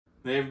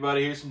Hey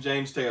everybody, here's some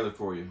James Taylor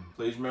for you.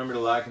 Please remember to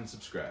like and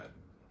subscribe.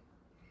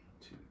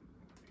 2,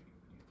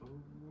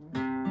 3,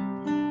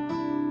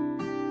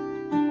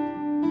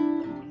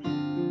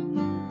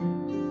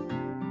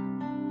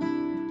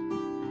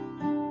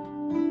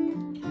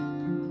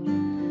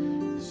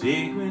 4. The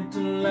secret to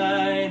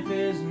life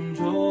is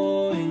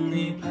enjoying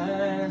the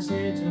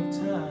passage of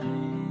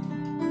time.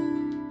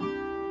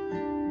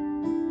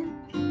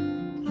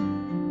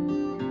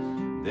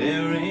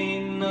 There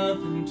ain't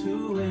nothing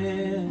to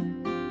it.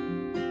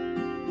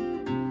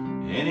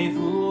 Any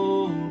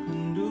fool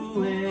can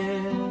do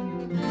it.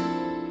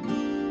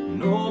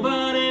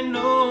 Nobody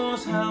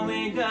knows how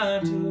we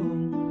got to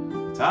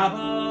the top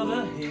of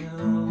the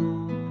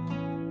hill.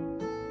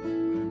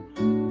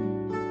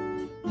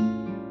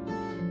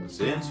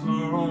 Since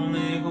we're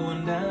only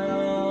going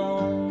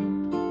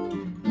down,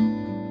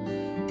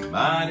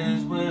 might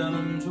as well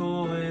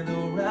enjoy the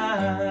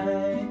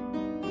ride.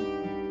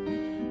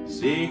 The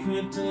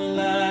secret to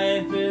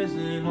life is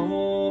in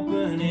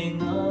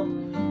opening up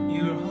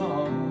your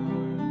heart.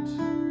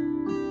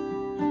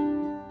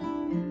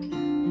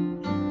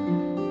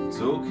 It's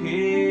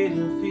okay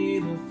to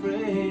feel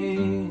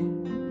afraid,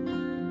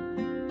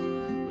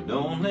 but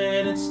don't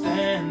let it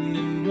stand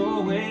in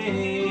your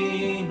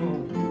way,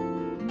 no.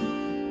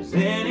 'Cause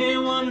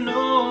anyone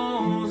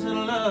knows that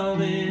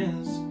love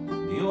is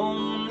the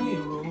only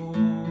road.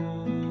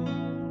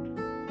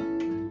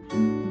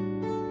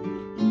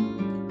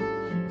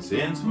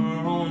 Since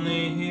we're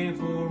only here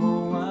for a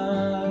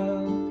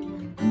while,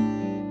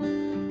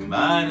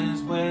 might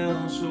as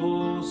well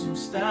show some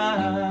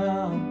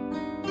style.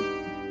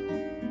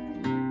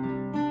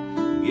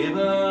 Give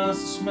us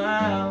a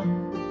smile.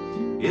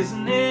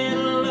 Isn't it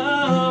a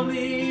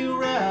lovely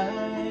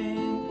ride?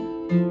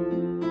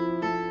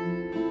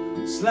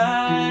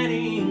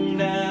 Sliding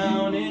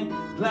down it,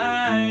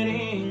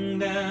 gliding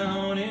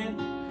down it.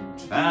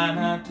 Try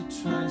not to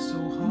try so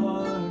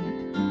hard.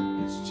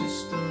 It's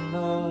just a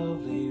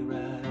lovely ride.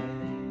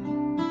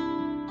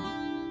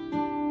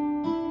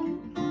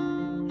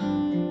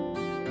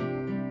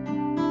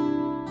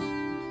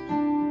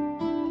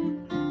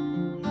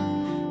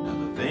 Now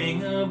the thing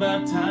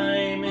about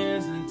time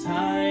is that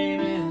time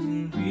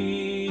isn't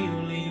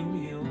really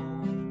real.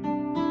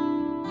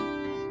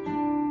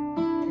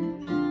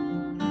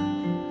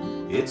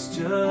 It's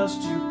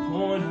just your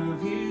point of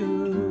view.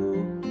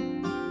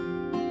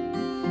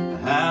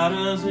 How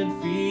does it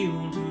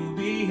feel to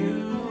be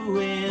you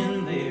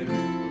in there?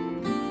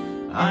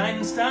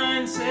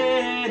 Einstein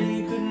said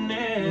he could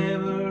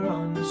never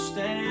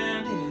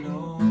understand it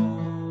all.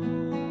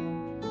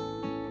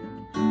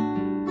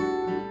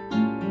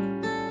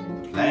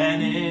 The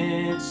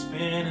planet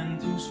spinning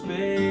through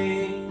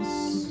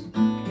space,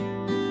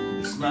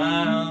 the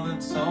smile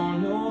that's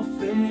on your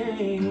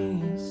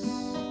face.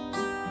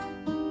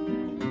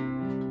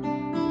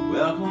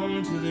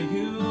 Welcome to the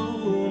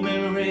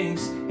human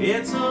race.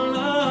 It's a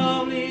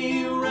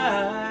lovely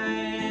ride.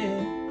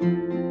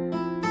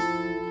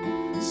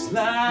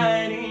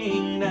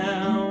 Sliding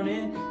down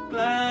it,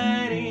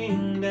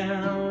 gliding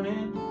down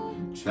it.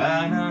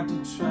 Try not to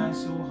try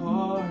so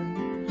hard.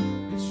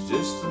 It's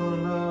just a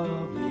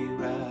lovely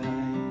ride.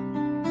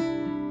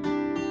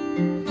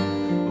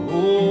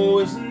 Oh,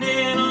 isn't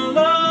it a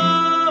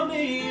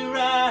lovely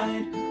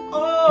ride?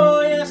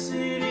 Oh, yes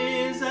it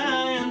is.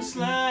 I am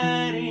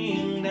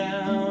sliding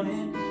down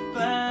it,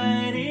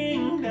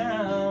 gliding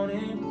down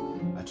it.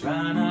 I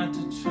try not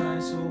to try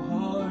so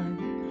hard.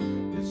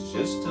 It's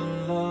just a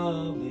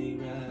lovely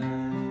ride.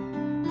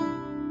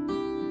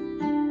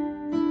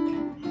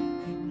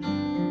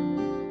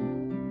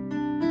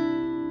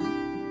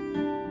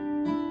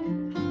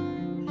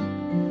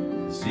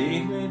 The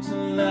secret to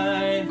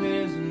life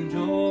is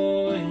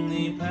enjoying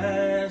the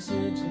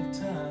passage of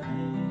time.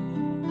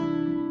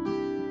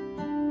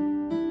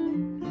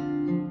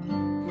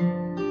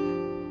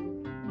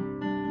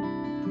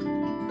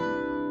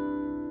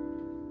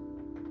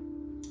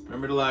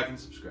 Remember to like and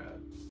subscribe.